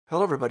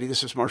Hello, everybody.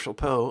 This is Marshall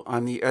Poe.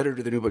 I'm the editor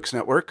of the New Books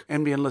Network.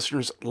 NBN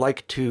listeners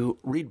like to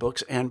read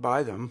books and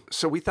buy them.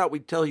 So we thought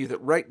we'd tell you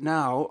that right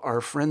now, our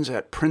friends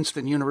at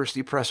Princeton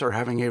University Press are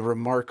having a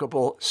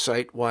remarkable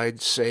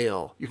site-wide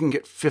sale. You can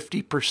get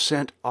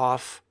 50%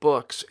 off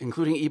books,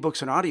 including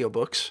ebooks and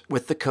audiobooks,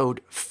 with the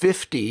code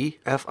 50,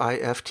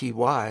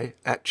 F-I-F-T-Y,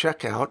 at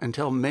checkout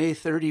until May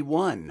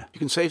 31. You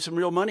can save some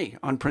real money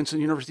on Princeton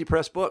University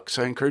Press books.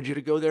 I encourage you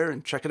to go there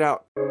and check it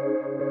out.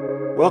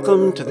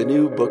 Welcome to the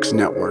New Books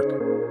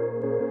Network.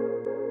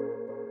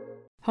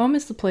 Home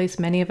is the place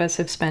many of us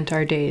have spent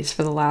our days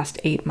for the last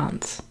 8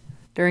 months.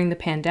 During the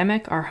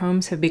pandemic, our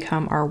homes have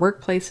become our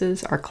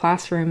workplaces, our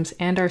classrooms,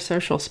 and our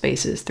social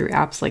spaces through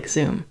apps like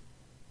Zoom.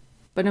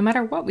 But no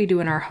matter what we do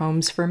in our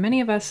homes, for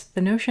many of us, the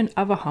notion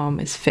of a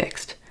home is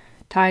fixed,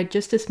 tied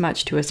just as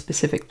much to a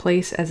specific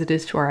place as it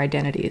is to our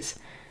identities,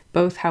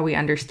 both how we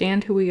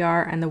understand who we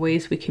are and the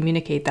ways we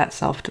communicate that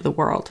self to the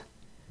world.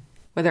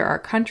 Whether our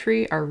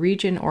country, our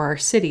region, or our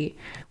city,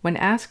 when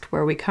asked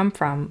where we come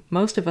from,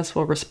 most of us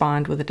will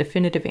respond with a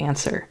definitive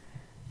answer.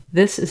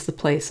 This is the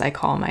place I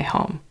call my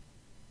home.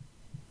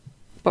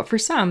 But for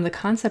some, the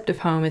concept of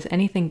home is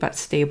anything but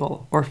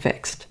stable or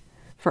fixed.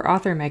 For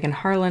author Megan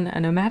Harlan,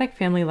 a nomadic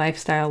family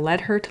lifestyle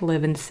led her to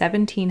live in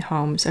 17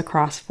 homes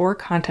across 4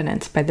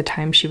 continents by the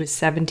time she was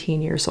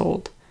 17 years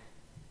old.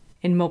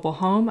 In Mobile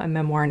Home, a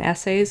memoir and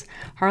essays,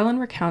 Harlan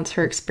recounts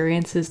her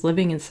experiences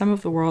living in some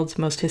of the world's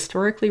most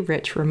historically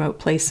rich remote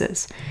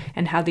places,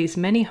 and how these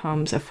many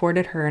homes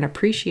afforded her an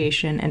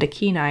appreciation and a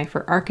keen eye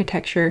for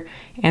architecture,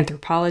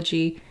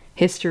 anthropology,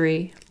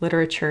 history,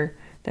 literature,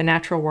 the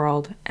natural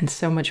world, and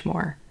so much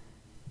more.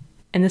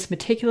 In this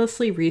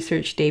meticulously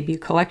researched debut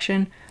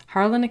collection,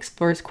 Harlan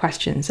explores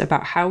questions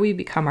about how we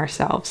become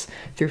ourselves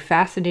through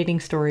fascinating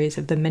stories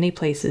of the many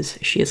places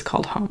she has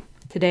called home.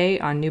 Today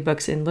on New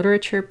Books in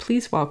Literature,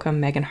 please welcome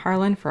Megan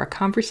Harlan for a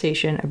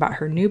conversation about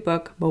her new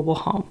book, Mobile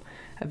Home,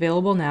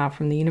 available now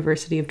from the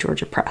University of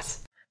Georgia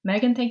Press.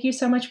 Megan, thank you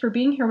so much for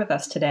being here with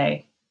us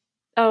today.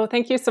 Oh,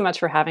 thank you so much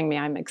for having me.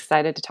 I'm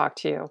excited to talk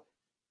to you.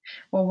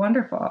 Well,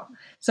 wonderful.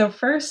 So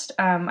first,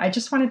 I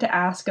just wanted to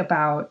ask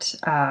about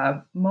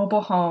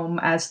Mobile Home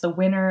as the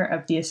winner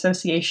of the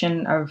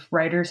Association of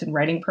Writers and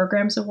Writing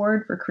Programs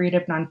Award for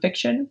Creative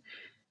Nonfiction.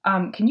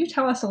 Can you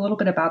tell us a little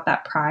bit about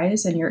that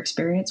prize and your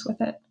experience with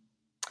it?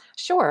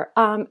 Sure.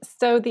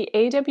 So the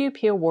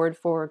AWP Award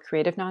for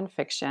Creative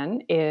Nonfiction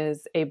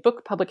is a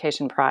book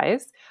publication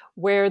prize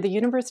where the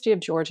University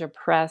of Georgia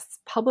Press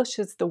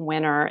publishes the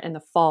winner in the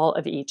fall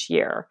of each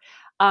year.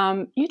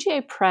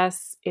 UGA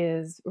Press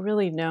is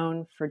really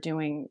known for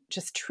doing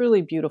just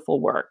truly beautiful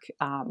work,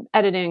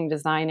 editing,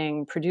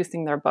 designing,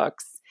 producing their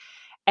books.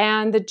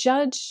 And the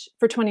judge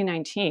for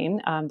 2019,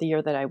 the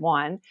year that I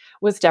won,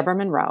 was Deborah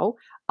Monroe,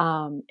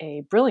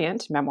 a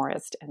brilliant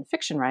memoirist and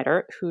fiction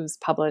writer who's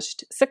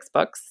published 6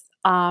 books.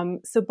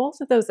 So both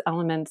of those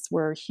elements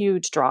were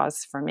huge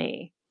draws for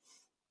me.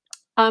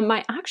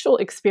 My actual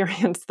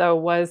experience, though,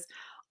 was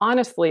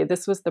honestly,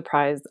 this was the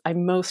prize I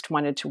most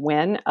wanted to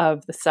win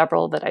of the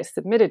several that I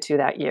submitted to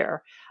that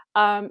year.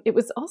 It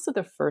was also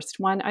the first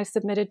one I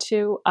submitted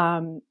to.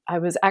 I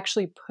was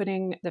actually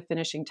putting the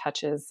finishing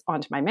touches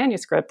onto my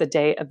manuscript the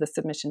day of the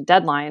submission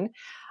deadline.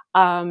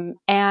 And,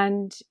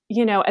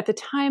 at the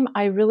time,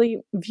 I really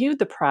viewed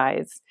the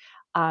prize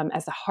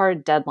as a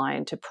hard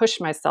deadline to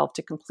push myself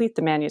to complete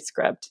the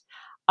manuscript.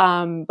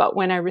 But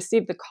when I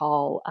received the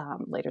call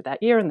later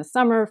that year in the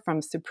summer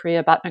from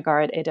Supriya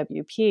Bhatnagar at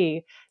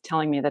AWP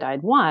telling me that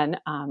I'd won,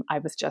 I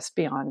was just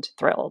beyond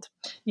thrilled.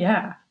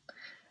 Yeah.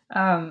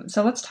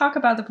 So let's talk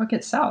about the book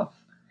itself.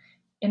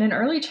 In an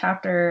early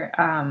chapter,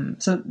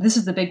 so this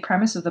is the big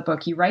premise of the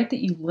book, you write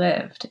that you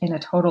lived in a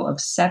total of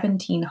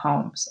 17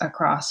 homes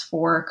across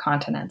 4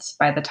 continents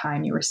by the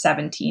time you were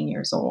 17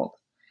 years old.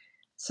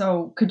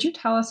 So could you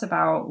tell us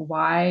about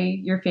why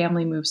your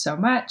family moved so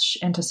much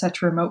and to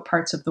such remote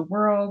parts of the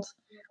world?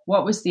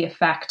 What was the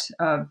effect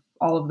of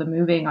all of the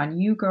moving on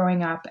you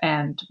growing up?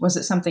 And was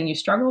it something you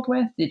struggled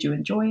with? Did you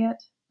enjoy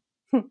it?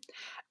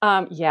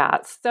 Yeah,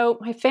 so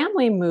my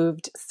family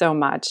moved so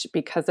much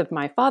because of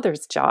my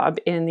father's job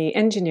in the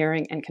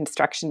engineering and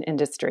construction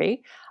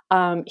industry.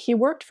 He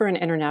worked for an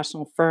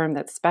international firm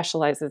that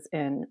specializes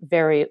in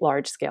very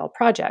large-scale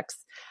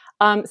projects.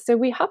 So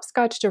we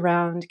hopscotched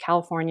around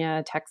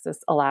California,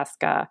 Texas,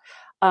 Alaska,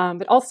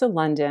 but also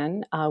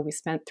London. We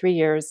spent 3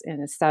 years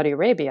in Saudi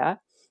Arabia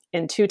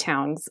in 2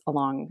 towns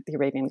along the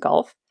Arabian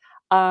Gulf.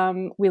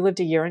 We lived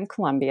a year in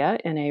Colombia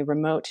in a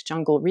remote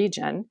jungle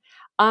region,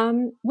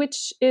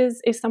 which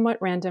is a somewhat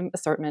random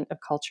assortment of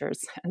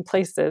cultures and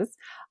places.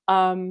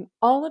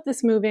 All of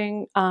this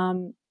moving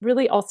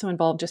really also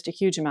involved just a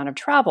huge amount of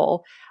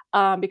travel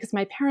because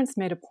my parents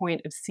made a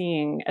point of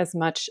seeing as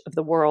much of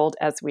the world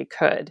as we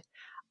could.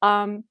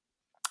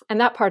 And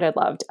that part I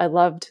loved. I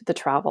loved the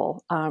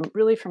travel,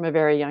 really from a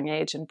very young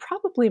age, and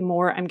probably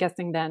more, I'm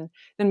guessing, than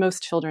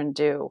most children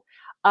do.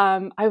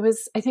 I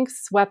was, I think,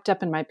 swept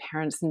up in my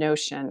parents'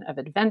 notion of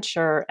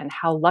adventure and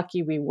how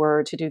lucky we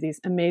were to do these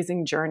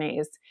amazing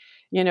journeys,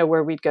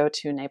 where we'd go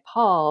to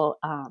Nepal,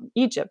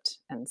 Egypt,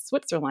 and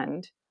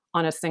Switzerland,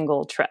 on a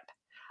single trip.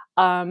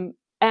 And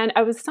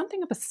I was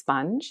something of a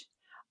sponge.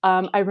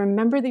 I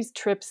remember these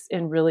trips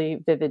in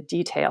really vivid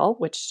detail,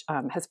 which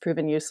has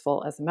proven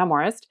useful as a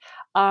memoirist.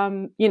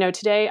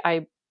 Today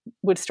I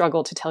would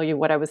struggle to tell you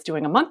what I was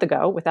doing a month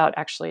ago without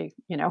actually,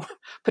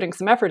 putting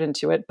some effort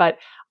into it. But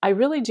I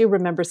really do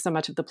remember so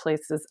much of the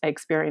places I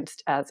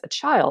experienced as a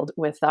child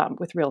with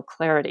real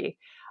clarity.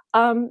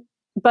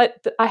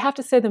 But I have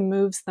to say the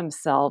moves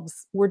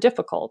themselves were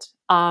difficult.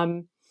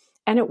 And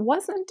it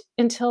wasn't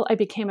until I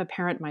became a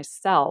parent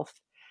myself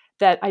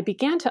that I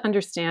began to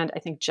understand, I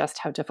think, just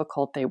how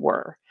difficult they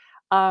were.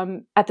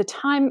 At the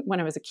time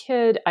when I was a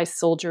kid, I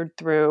soldiered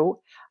through.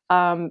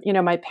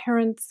 My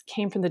parents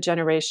came from the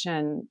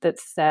generation that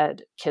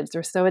said kids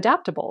are so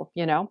adaptable,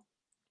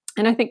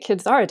 and I think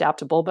kids are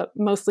adaptable, but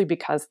mostly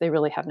because they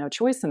really have no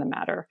choice in the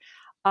matter.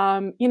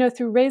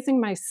 Through raising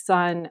my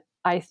son,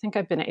 I think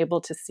I've been able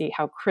to see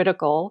how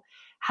critical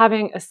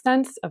having a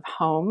sense of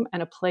home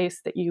and a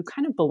place that you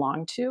kind of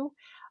belong to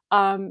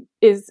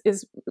is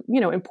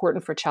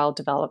important for child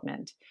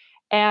development.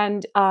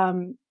 And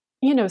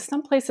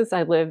some places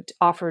I lived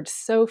offered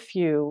so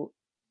few,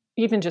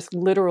 even just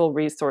literal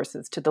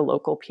resources to the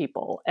local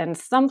people, and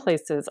some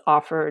places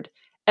offered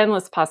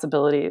endless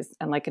possibilities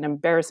and like an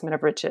embarrassment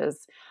of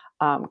riches,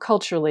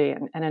 culturally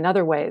and in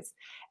other ways.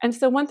 And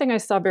so one thing I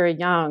saw very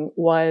young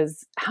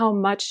was how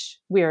much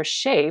we are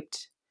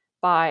shaped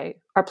by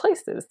our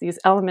places, these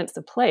elements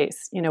of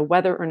place,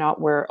 whether or not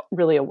we're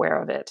really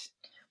aware of it.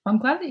 Well, I'm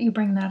glad that you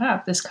bring that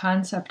up, this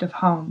concept of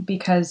home,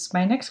 because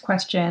my next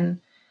question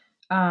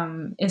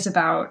is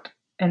about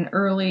an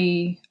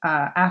early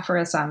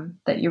aphorism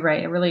that you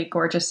write, a really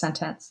gorgeous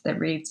sentence that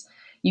reads,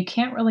 "You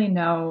can't really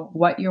know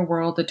what your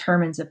world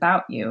determines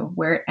about you,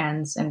 where it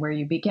ends and where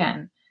you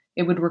begin.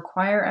 It would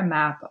require a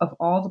map of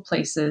all the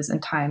places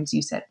and times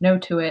you said no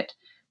to it,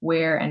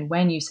 where and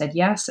when you said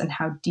yes, and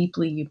how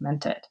deeply you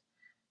meant it."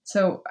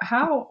 So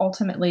how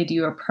ultimately do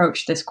you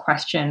approach this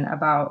question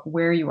about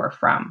where you are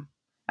from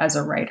as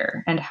a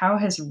writer? And how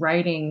has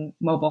writing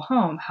Mobile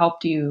Home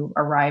helped you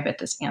arrive at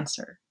this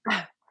answer?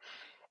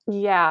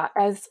 Yeah,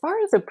 as far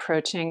as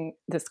approaching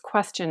this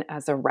question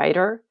as a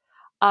writer,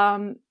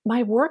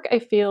 my work, I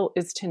feel,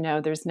 is to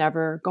know there's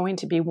never going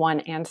to be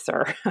one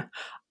answer.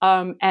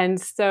 And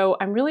so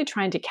I'm really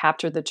trying to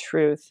capture the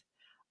truth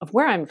of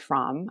where I'm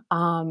from,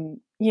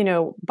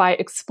 by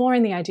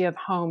exploring the idea of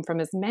home from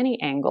as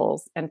many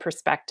angles and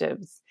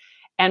perspectives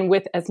and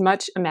with as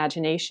much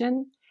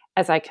imagination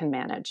as I can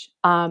manage.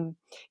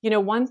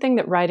 One thing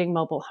that writing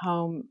Mobile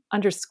Home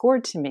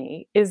underscored to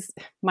me is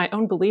my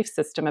own belief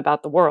system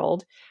about the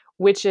world,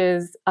 which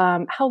is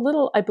how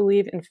little I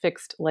believe in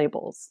fixed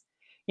labels.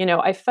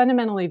 I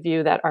fundamentally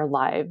view that our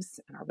lives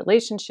and our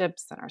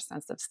relationships and our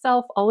sense of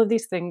self, all of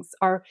these things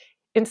are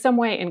in some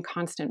way in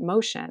constant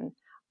motion,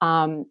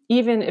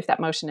 even if that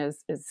motion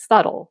is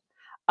subtle.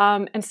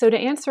 And so to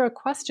answer a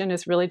question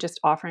is really just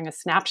offering a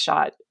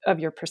snapshot of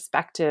your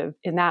perspective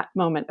in that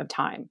moment of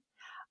time.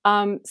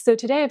 So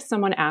today, if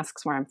someone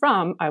asks where I'm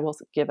from, I will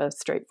give a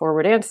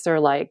straightforward answer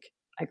like,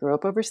 I grew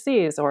up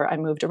overseas or I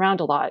moved around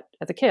a lot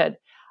as a kid.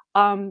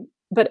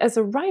 But as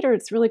a writer,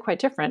 it's really quite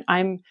different.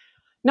 I'm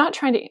not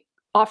trying to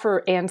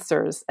offer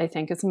answers, I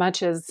think, as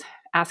much as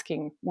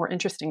asking more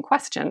interesting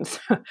questions.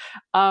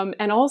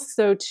 And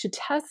also to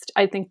test,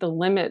 I think, the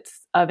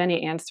limits of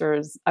any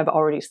answers I've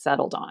already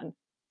settled on.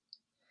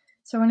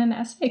 So in an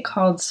essay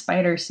called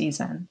Spider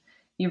Season,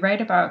 you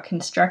write about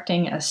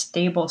constructing a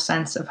stable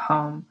sense of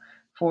home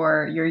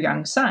for your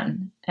young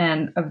son.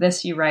 And of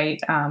this, you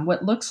write,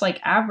 what looks like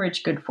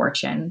average good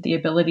fortune, the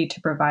ability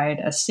to provide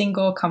a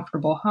single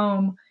comfortable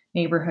home,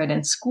 neighborhood,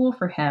 and school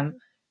for him,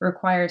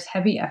 requires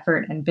heavy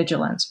effort and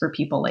vigilance for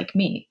people like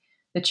me,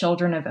 the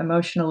children of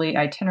emotionally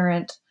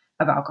itinerant,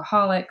 of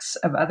alcoholics,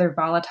 of other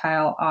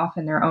volatile, off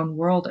in their own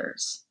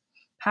worlders.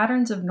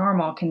 Patterns of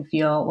normal can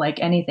feel like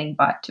anything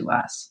but to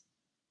us.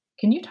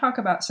 Can you talk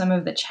about some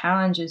of the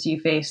challenges you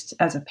faced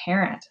as a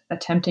parent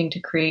attempting to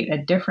create a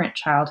different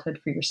childhood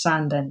for your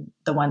son than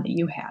the one that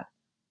you had?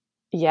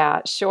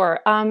 Yeah,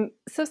 sure.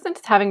 So since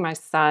having my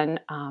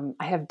son,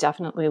 I have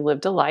definitely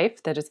lived a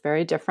life that is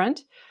very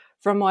different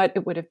from what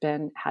it would have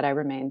been had I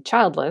remained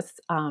childless,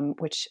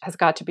 which has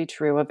got to be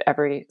true of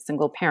every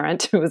single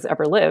parent who has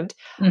ever lived.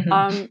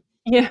 Mm-hmm.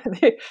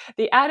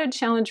 The added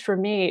challenge for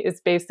me is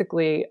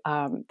basically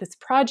this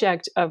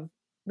project of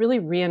really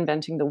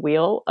reinventing the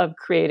wheel of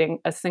creating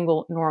a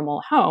single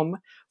normal home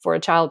for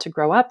a child to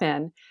grow up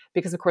in,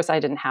 because of course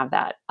I didn't have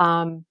that.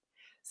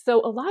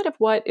 So a lot of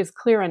what is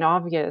clear and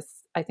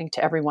obvious, I think,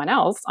 to everyone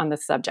else on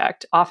this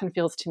subject often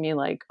feels to me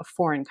like a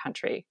foreign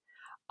country.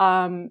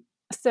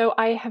 So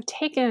I have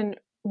taken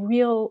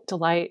real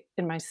delight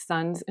in my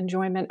son's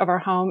enjoyment of our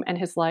home and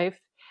his life.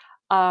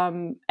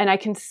 And I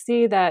can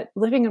see that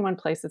living in one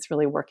place is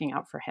really working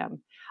out for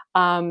him.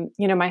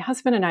 My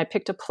husband and I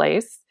picked a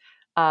place,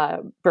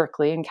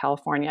 Berkeley in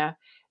California,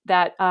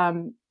 that,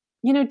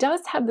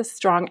 does have this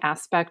strong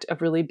aspect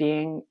of really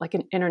being like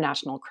an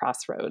international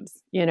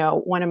crossroads.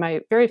 One of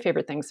my very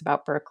favorite things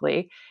about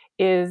Berkeley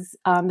is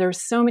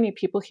there's so many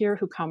people here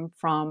who come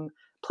from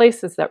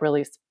places that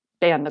really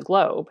span the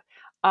globe.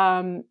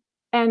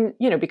 And,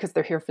 because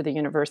they're here for the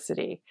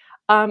university.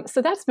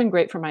 So that's been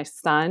great for my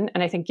son,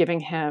 and I think giving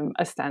him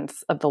a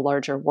sense of the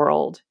larger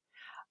world.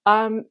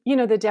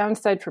 The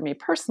downside for me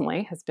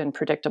personally has been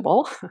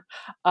predictable.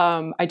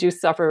 I do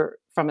suffer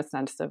from a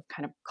sense of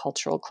kind of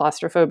cultural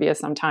claustrophobia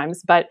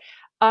sometimes, but,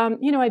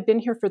 I've been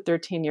here for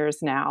 13 years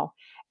now,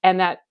 and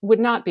that would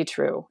not be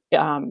true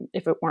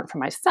if it weren't for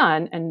my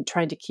son and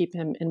trying to keep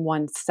him in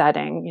one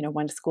setting,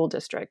 one school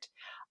district.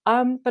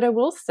 But I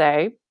will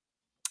say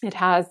it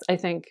has, I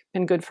think,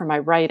 been good for my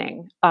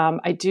writing.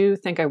 I do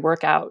think I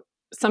work out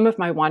some of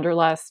my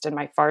wanderlust and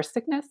my far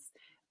sickness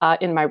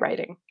in my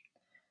writing.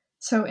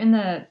 So in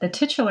the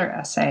titular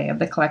essay of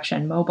the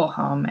collection, Mobile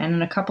Home, and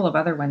in a couple of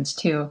other ones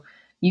too,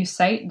 you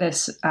cite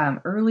this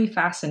early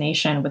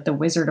fascination with the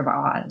Wizard of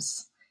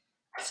Oz.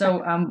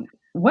 So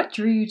what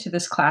drew you to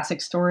this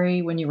classic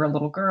story when you were a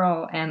little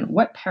girl, and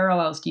what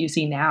parallels do you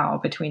see now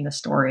between the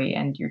story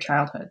and your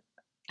childhood?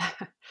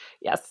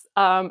 Yes,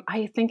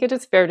 I think it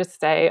is fair to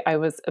say I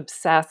was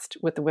obsessed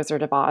with The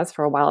Wizard of Oz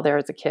for a while there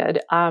as a kid.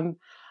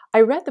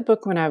 I read the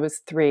book when I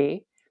was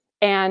 3,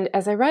 and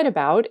as I read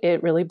about,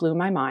 it really blew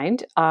my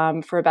mind.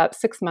 For about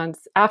 6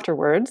 months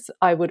afterwards,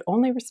 I would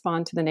only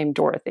respond to the name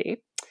Dorothy.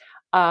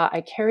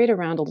 I carried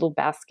around a little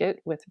basket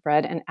with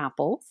bread and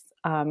apples.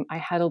 I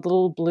had a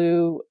little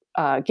blue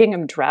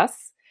gingham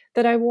dress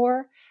that I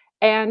wore.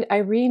 And I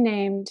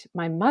renamed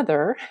my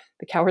mother,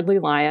 the Cowardly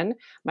Lion,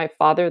 my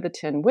father, the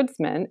Tin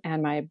Woodsman,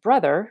 and my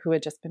brother, who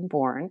had just been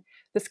born,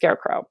 the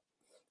Scarecrow.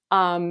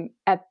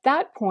 At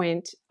that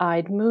point,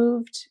 I'd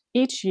moved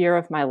each year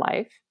of my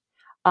life.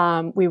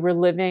 We were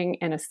living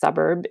in a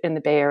suburb in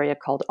the Bay Area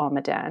called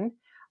Almaden.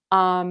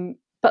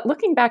 But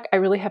looking back, I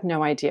really have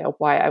no idea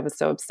why I was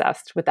so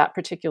obsessed with that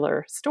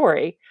particular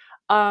story.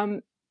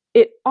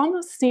 It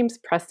almost seems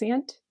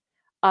prescient.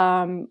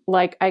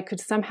 Like I could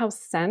somehow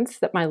sense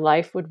that my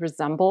life would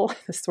resemble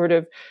this sort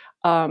of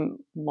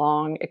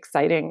long,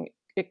 exciting,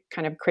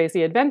 kind of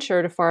crazy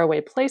adventure to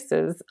faraway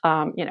places,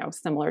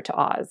 similar to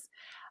Oz.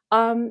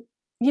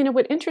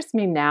 What interests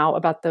me now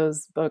about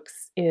those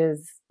books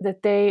is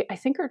that they, I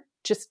think, are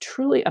just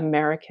truly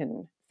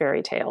American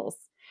fairy tales.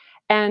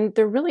 And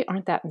there really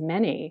aren't that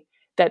many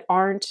that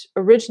aren't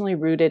originally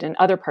rooted in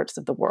other parts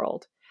of the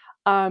world.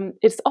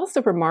 It's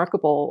also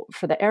remarkable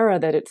for the era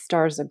that it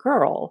stars a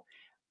girl.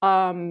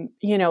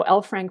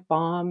 L. Frank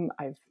Baum,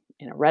 I've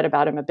read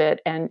about him a bit,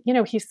 and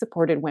he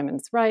supported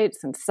women's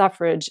rights and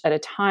suffrage at a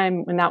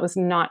time when that was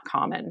not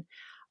common.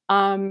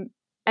 And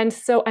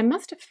so I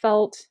must have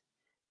felt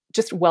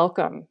just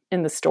welcome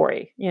in the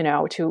story,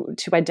 to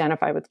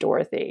identify with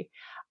Dorothy.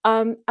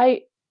 And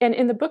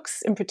in the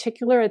books in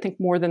particular, I think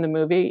more than the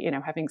movie,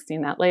 having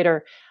seen that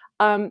later,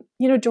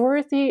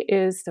 Dorothy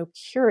is so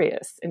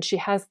curious, and she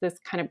has this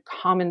kind of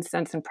common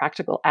sense and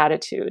practical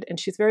attitude, and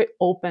she's very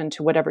open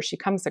to whatever she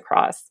comes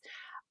across.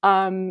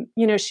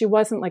 She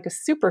wasn't like a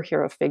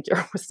superhero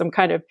figure with some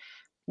kind of,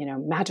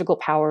 magical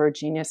power or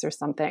genius or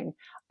something.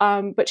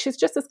 But she's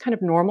just this kind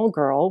of normal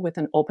girl with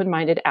an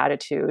open-minded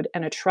attitude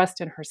and a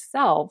trust in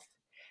herself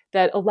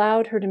that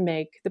allowed her to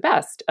make the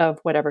best of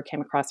whatever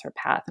came across her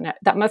path. And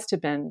that must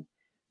have been,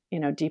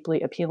 deeply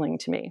appealing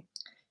to me.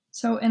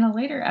 So in a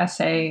later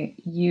essay,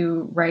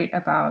 you write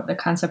about the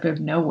concept of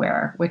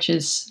nowhere, which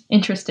is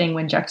interesting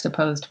when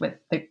juxtaposed with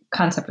the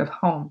concept of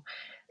home.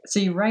 So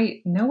you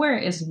write, nowhere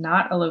is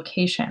not a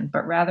location,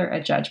 but rather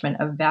a judgment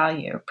of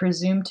value,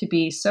 presumed to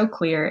be so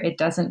clear it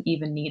doesn't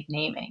even need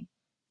naming.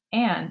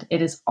 And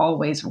it is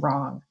always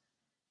wrong.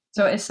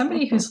 So as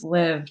somebody who's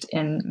lived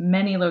in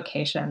many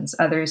locations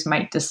others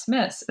might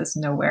dismiss as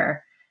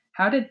nowhere,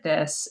 how did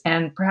this,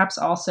 and perhaps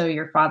also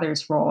your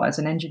father's role as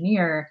an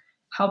engineer,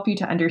 help you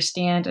to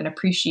understand and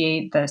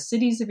appreciate the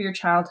cities of your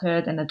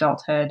childhood and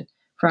adulthood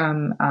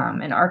from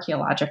an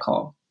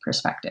archaeological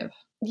perspective?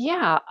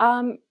 Yeah.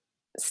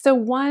 So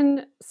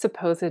one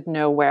supposed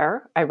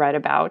nowhere I write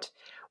about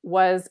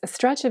was a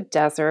stretch of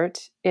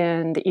desert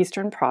in the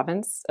eastern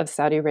province of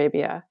Saudi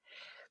Arabia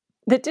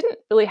that didn't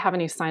really have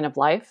any sign of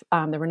life.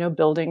 There were no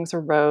buildings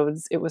or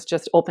roads. It was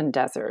just open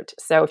desert.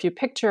 So if you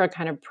picture a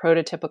kind of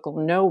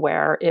prototypical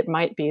nowhere, it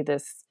might be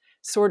this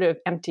sort of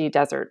empty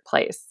desert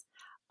place.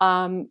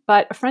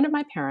 But a friend of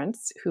my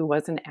parents, who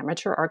was an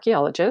amateur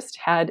archaeologist,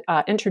 had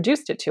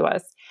introduced it to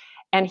us.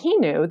 And he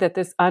knew that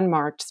this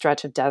unmarked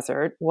stretch of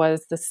desert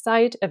was the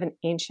site of an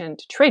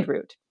ancient trade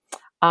route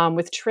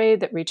with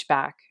trade that reached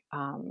back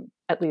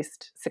at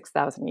least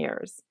 6,000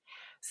 years.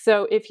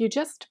 So if you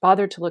just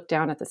bothered to look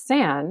down at the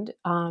sand,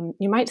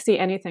 you might see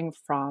anything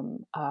from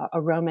a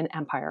Roman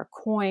Empire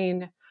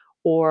coin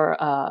or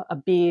a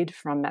bead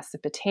from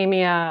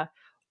Mesopotamia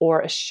or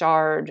a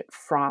shard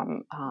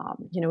from,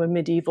 a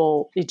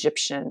medieval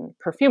Egyptian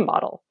perfume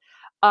bottle.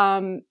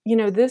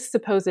 This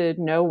supposed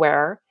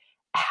nowhere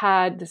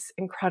had this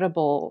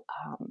incredible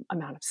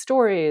amount of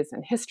stories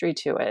and history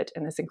to it,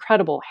 and this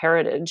incredible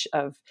heritage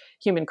of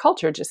human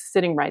culture just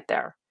sitting right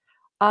there.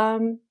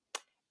 And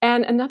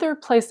another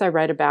place I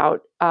write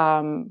about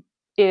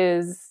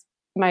is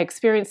my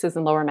experiences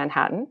in Lower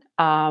Manhattan,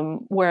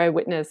 where I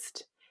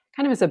witnessed,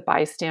 kind of as a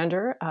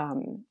bystander,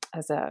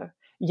 as a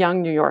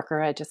young New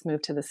Yorker. I just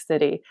moved to the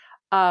city.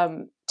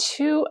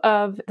 Two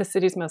of the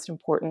city's most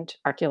important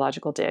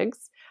archaeological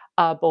digs,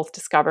 both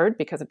discovered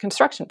because of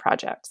construction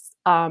projects.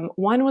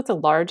 One was a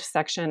large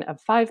section of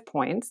Five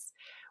Points,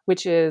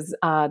 which is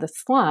the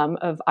slum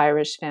of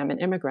Irish famine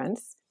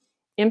immigrants,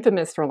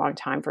 infamous for a long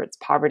time for its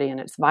poverty and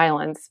its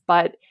violence.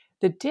 But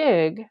the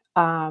dig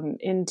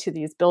into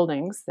these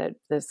buildings that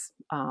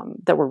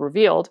were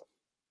revealed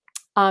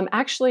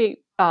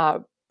actually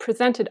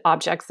presented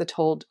objects that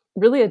told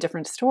really a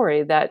different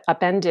story that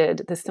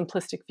upended the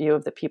simplistic view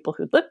of the people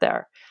who'd lived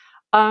there.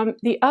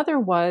 The other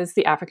was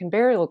the African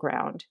burial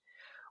ground,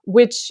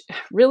 which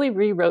really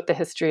rewrote the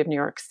history of New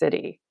York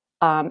City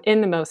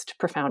in the most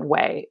profound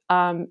way.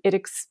 It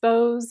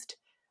exposed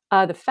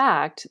the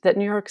fact that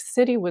New York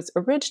City was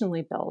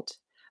originally built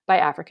by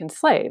African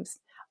slaves.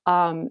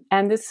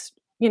 And this,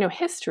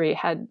 history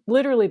had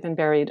literally been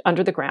buried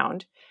under the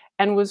ground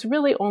and was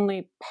really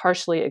only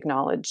partially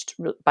acknowledged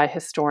by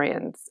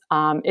historians.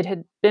 It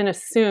had been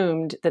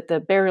assumed that the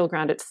burial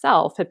ground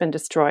itself had been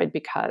destroyed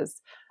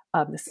because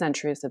of the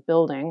centuries of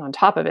building on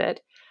top of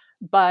it.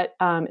 But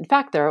in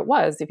fact, there it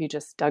was if you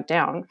just dug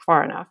down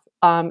far enough.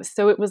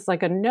 So it was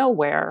like a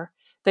nowhere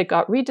that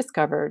got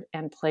rediscovered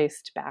and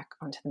placed back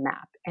onto the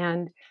map.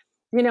 And,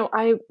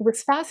 I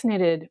was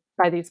fascinated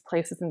by these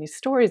places and these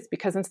stories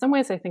because in some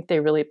ways I think they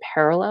really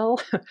parallel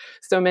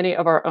so many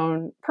of our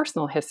own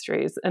personal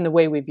histories and the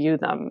way we view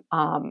them.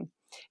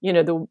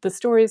 The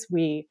stories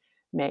we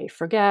may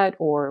forget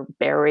or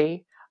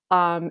bury.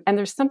 And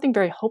there's something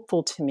very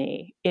hopeful to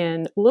me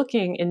in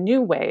looking in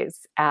new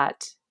ways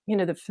at,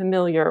 the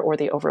familiar or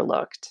the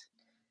overlooked.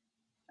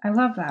 I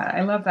love that.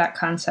 I love that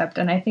concept.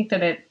 And I think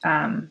that it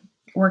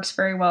works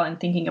very well in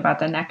thinking about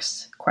the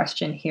next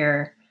question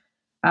here.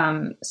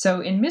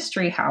 So in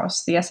Mystery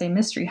House, the essay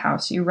Mystery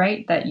House, you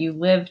write that you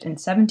lived in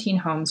 17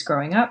 homes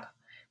growing up,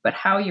 but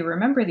how you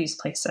remember these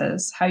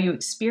places, how you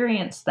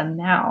experience them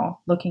now,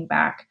 looking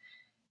back,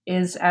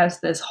 is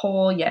as this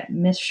whole yet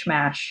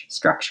mishmash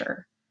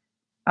structure.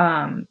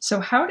 So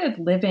how did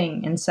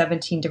living in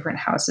 17 different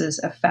houses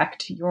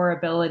affect your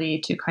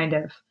ability to kind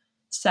of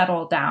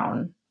settle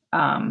down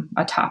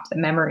atop the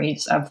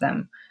memories of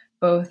them,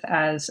 both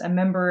as a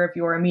member of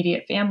your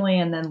immediate family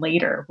and then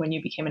later when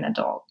you became an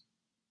adult?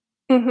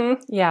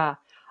 Mm-hmm. Yeah.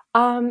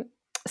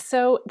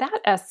 So that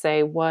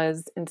essay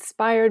was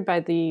inspired by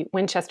the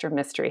Winchester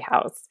Mystery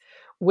House,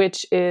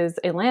 which is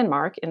a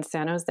landmark in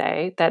San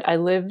Jose that I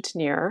lived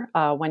near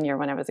 1 year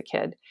when I was a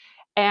kid.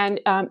 And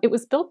it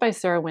was built by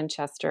Sarah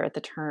Winchester at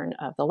the turn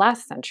of the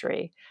last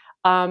century.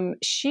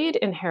 She'd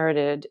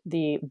inherited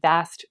the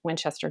vast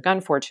Winchester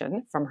gun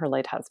fortune from her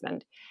late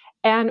husband.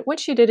 And what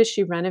she did is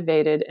she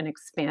renovated and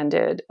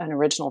expanded an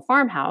original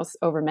farmhouse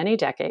over many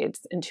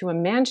decades into a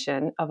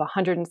mansion of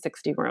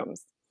 160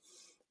 rooms.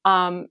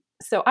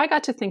 So I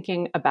got to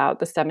thinking about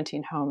the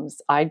 17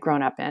 homes I'd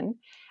grown up in.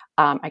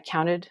 I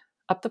counted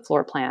up the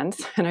floor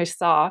plans and I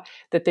saw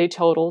that they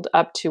totaled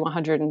up to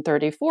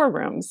 134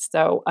 rooms,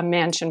 so a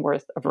mansion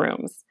worth of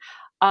rooms.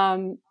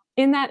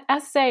 In that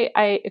essay,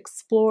 I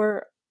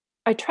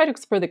try to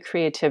explore the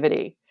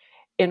creativity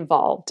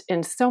involved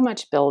in so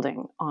much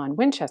building on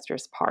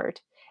Winchester's part,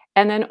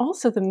 and then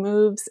also the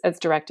moves as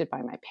directed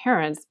by my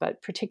parents,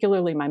 but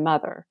particularly my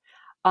mother.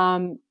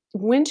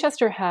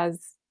 Winchester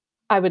has,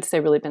 I would say,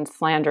 really been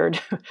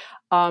slandered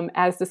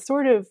as the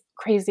sort of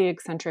crazy,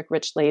 eccentric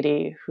rich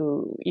lady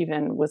who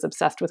even was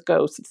obsessed with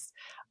ghosts.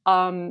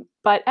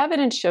 But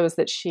evidence shows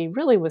that she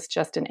really was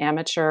just an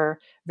amateur,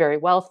 very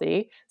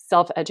wealthy,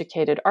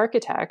 self-educated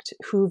architect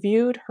who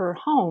viewed her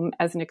home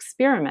as an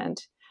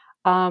experiment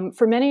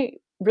for many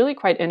really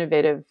quite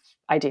innovative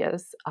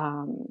ideas,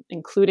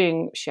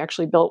 including she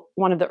actually built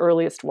one of the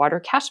earliest water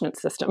catchment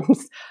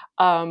systems,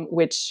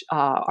 which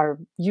are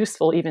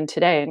useful even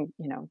today in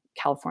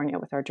California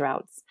with our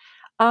droughts.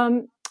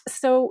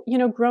 So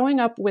growing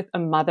up with a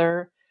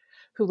mother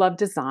who loved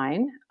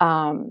design,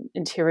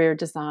 interior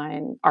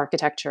design,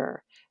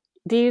 architecture,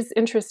 these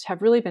interests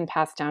have really been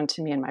passed down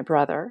to me and my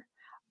brother.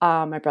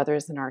 My brother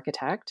is an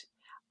architect.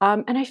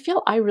 And I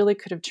feel I really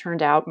could have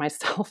turned out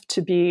myself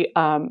to be,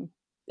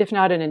 if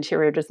not an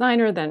interior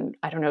designer, then,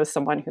 I don't know,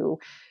 someone who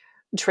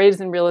trades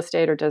in real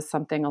estate or does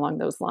something along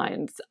those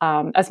lines,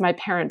 as my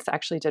parents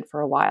actually did for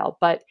a while.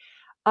 But,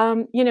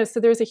 so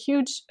there's a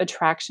huge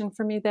attraction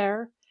for me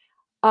there.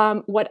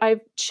 What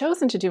I've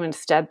chosen to do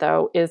instead,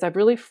 though, is I've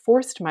really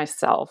forced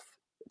myself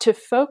to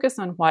focus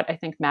on what I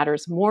think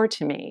matters more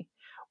to me,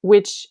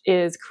 which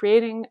is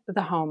creating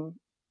the home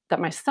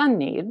that my son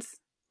needs,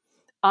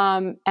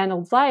 and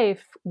a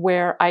life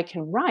where I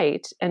can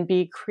write and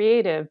be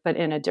creative, but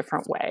in a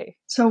different way.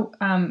 So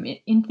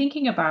in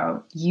thinking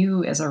about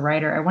you as a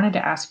writer, I wanted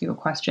to ask you a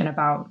question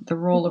about the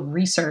role of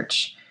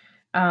research.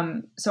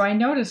 So I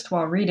noticed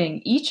while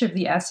reading, each of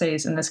the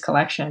essays in this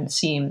collection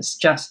seems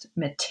just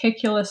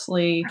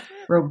meticulously,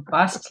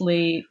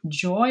 robustly,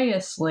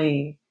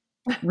 joyously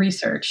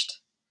researched.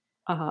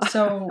 Uh-huh.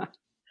 So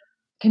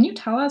can you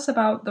tell us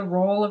about the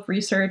role of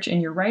research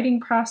in your writing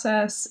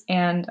process?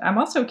 And I'm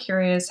also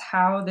curious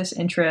how this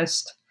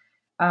interest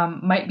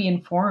might be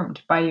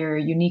informed by your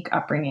unique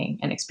upbringing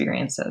and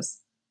experiences?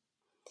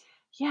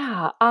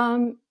 Yeah.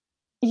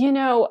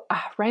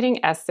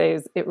 Writing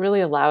essays, it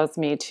really allows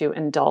me to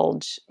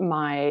indulge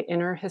my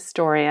inner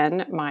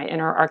historian, my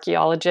inner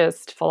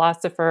archaeologist,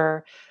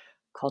 philosopher,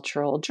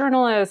 cultural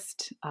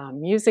journalist,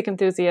 music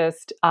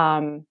enthusiast,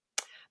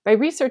 by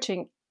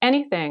researching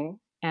anything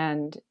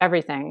and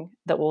everything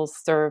that will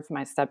serve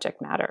my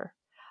subject matter.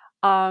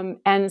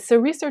 And so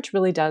research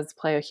really does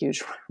play a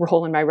huge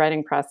role in my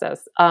writing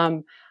process.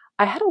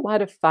 I had a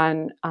lot of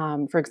fun,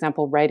 for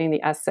example, writing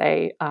the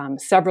essay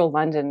Several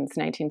Londons,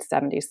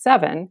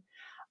 1977,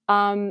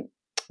 um,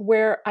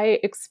 where I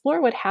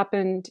explore what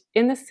happened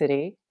in the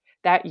city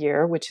that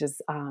year, which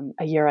is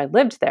a year I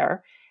lived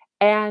there.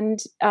 And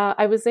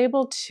I was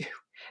able to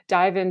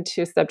dive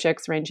into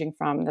subjects ranging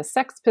from the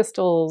Sex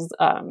Pistols,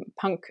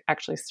 punk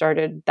actually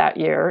started that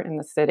year in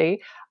the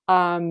city,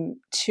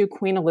 to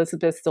Queen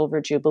Elizabeth's Silver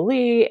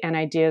Jubilee and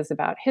ideas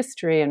about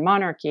history and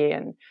monarchy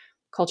and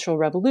cultural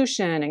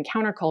revolution and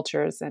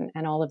countercultures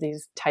and all of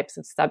these types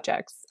of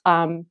subjects.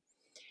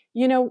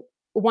 You know,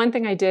 one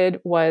thing I did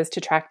was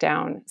to track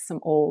down some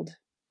old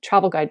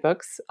travel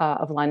guidebooks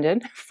of London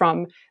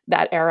from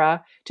that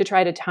era to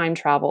try to time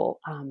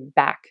travel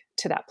back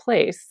to that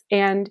place.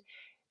 And,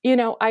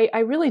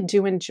 I really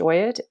do enjoy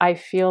it. I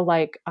feel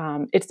like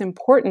it's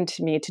important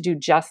to me to do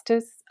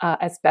justice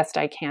as best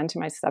I can to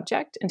my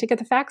subject and to get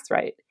the facts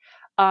right.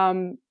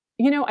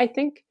 I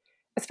think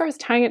as far as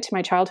tying it to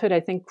my childhood, I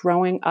think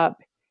growing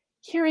up,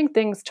 hearing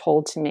things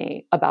told to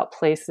me about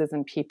places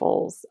and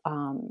peoples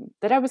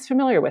that I was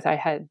familiar with. I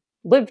had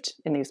lived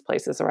in these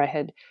places or I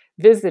had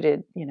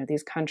visited,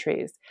 these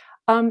countries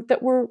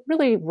that were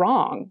really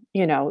wrong,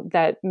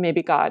 that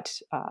maybe got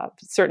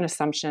certain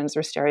assumptions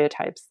or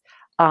stereotypes.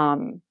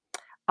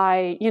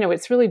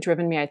 It's really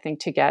driven me, I think,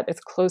 to get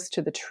as close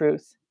to the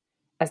truth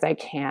as I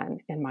can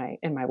in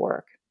my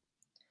work.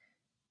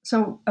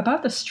 So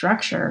about the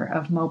structure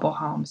of Mobile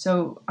Home.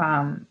 So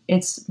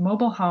it's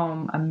Mobile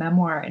Home, a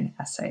memoir and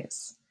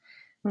essays.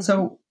 Mm-hmm.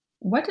 So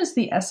what does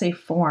the essay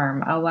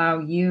form allow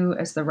you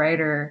as the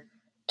writer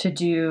to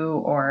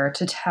do or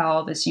to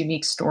tell this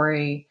unique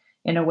story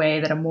in a way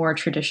that a more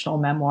traditional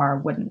memoir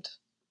wouldn't?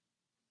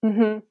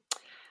 Mm-hmm.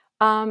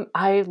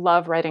 I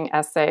love writing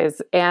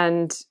essays,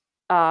 and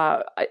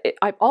I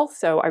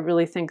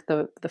really think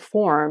the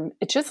form,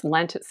 it just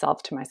lent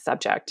itself to my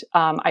subject.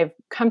 I've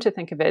come to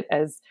think of it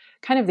as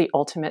kind of the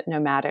ultimate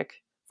nomadic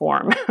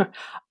form.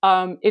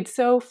 It's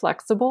so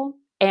flexible,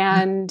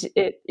 and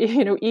it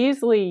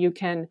easily you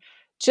can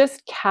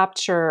just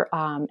capture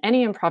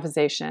any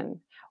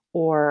improvisation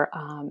or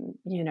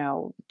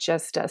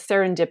just a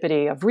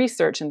serendipity of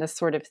research and this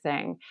sort of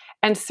thing,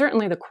 and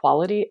certainly the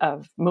quality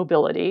of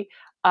mobility.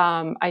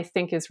 I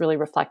think is really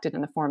reflected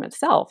in the form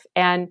itself.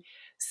 And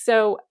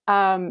so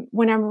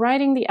when I'm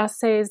writing the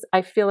essays,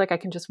 I feel like I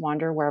can just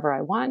wander wherever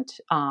I want,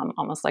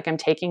 almost like I'm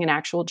taking an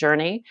actual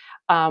journey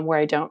where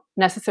I don't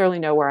necessarily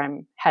know where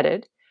I'm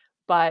headed.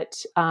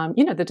 But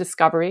the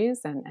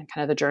discoveries and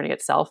kind of the journey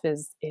itself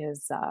is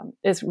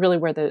really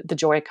where the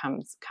joy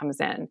comes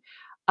in.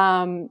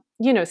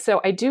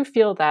 So I do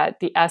feel that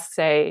the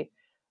essay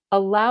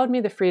allowed me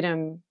the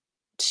freedom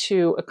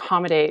to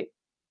accommodate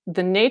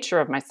the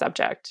nature of my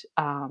subject,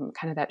 kind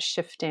of that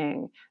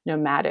shifting,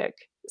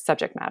 nomadic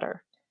subject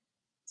matter.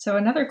 So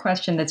another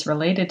question that's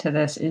related to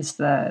this is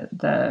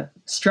the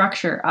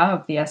structure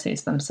of the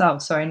essays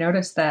themselves. So I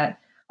noticed that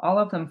all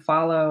of them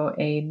follow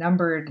a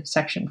numbered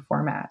section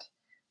format.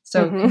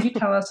 So Can you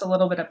tell us a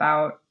little bit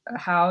about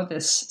how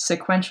this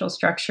sequential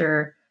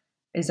structure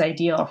is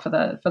ideal for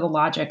the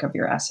logic of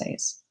your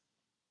essays?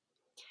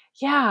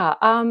 Yeah,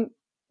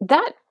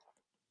 that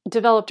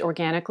developed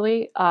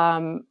organically.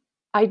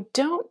 I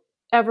don't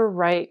ever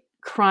write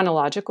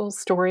chronological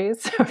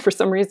stories for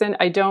some reason.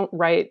 I don't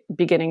write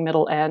beginning,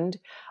 middle, end,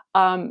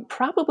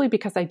 probably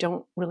because I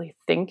don't really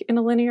think in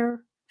a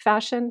linear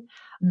fashion.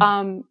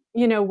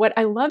 Mm-hmm. What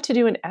I love to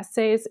do in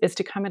essays is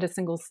to come at a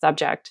single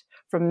subject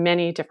from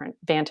many different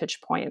vantage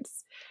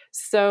points.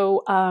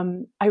 So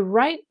I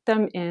write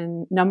them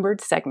in numbered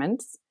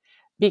segments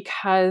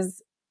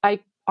because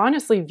I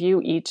honestly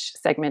view each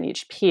segment,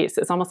 each piece,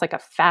 as almost like a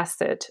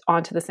facet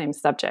onto the same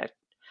subject.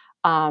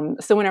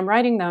 So when I'm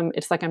writing them,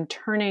 it's like I'm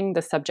turning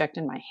the subject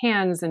in my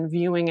hands and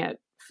viewing it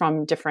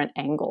from different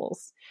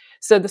angles.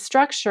 So the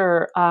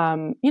structure,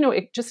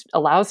 it just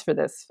allows for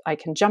this. I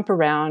can jump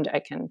around. I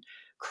can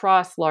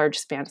cross large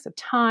spans of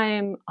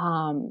time,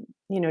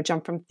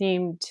 jump from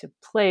theme to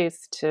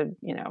place to,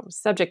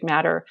 subject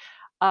matter.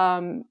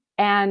 Often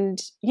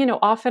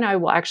I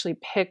will actually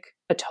pick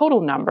a total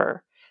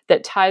number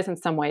that ties in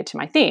some way to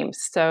my theme.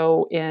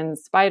 So in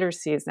Spider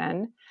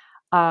Season,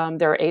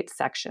 there are 8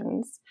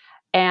 sections.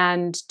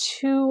 And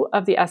 2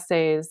 of the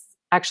essays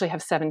actually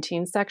have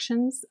 17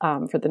 sections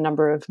for the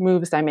number of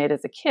moves I made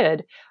as a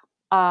kid.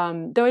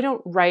 Though I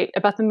don't write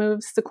about the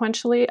moves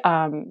sequentially,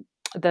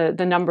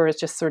 the number is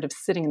just sort of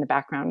sitting in the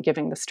background,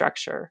 giving the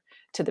structure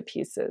to the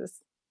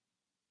pieces.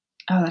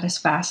 Oh, that is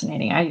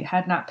fascinating. I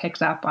had not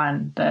picked up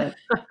on the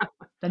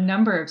the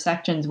number of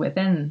sections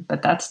within,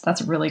 but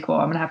that's really cool.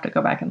 I'm gonna have to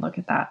go back and look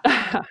at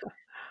that.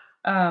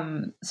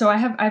 So I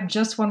have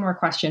just one more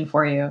question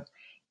for you,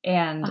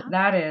 and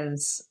that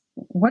is,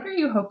 what are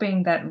you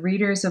hoping that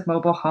readers of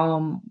Mobile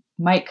Home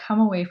might come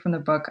away from the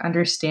book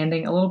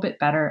understanding a little bit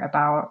better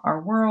about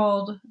our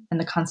world and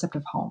the concept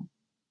of home?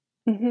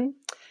 Mm-hmm.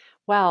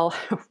 Well,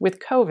 with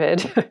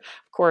COVID, of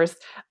course,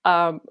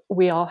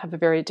 we all have a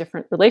very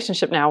different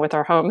relationship now with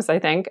our homes. I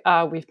think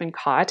we've been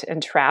caught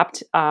and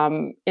trapped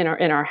in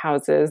our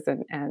houses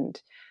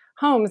and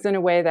homes in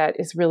a way that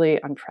is really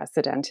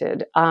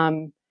unprecedented.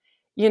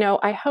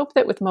 I hope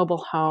that with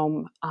Mobile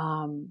Home,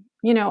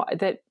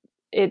 that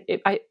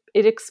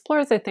it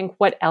explores, I think,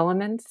 what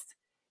elements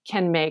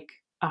can make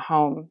a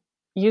home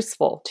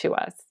useful to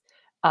us,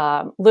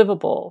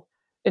 livable,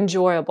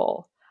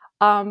 enjoyable.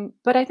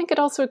 But I think it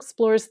also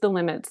explores the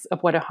limits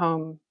of what a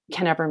home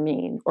can ever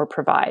mean or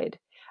provide.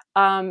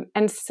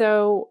 And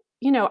so,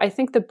 I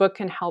think the book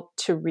can help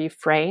to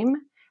reframe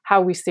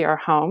how we see our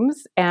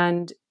homes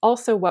and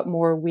also what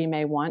more we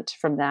may want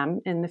from them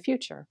in the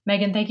future.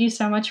 Megan, thank you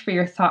so much for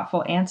your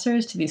thoughtful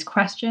answers to these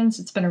questions.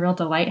 It's been a real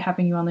delight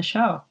having you on the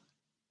show.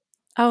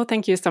 Oh,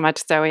 thank you so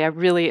much, Zoe. I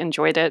really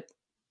enjoyed it.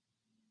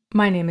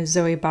 My name is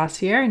Zoe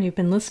Bossier, and you've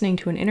been listening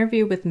to an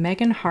interview with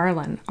Megan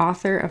Harlan,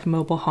 author of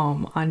Mobile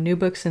Home, on New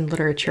Books in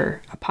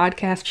Literature, a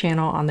podcast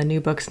channel on the New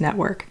Books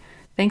Network.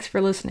 Thanks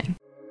for listening.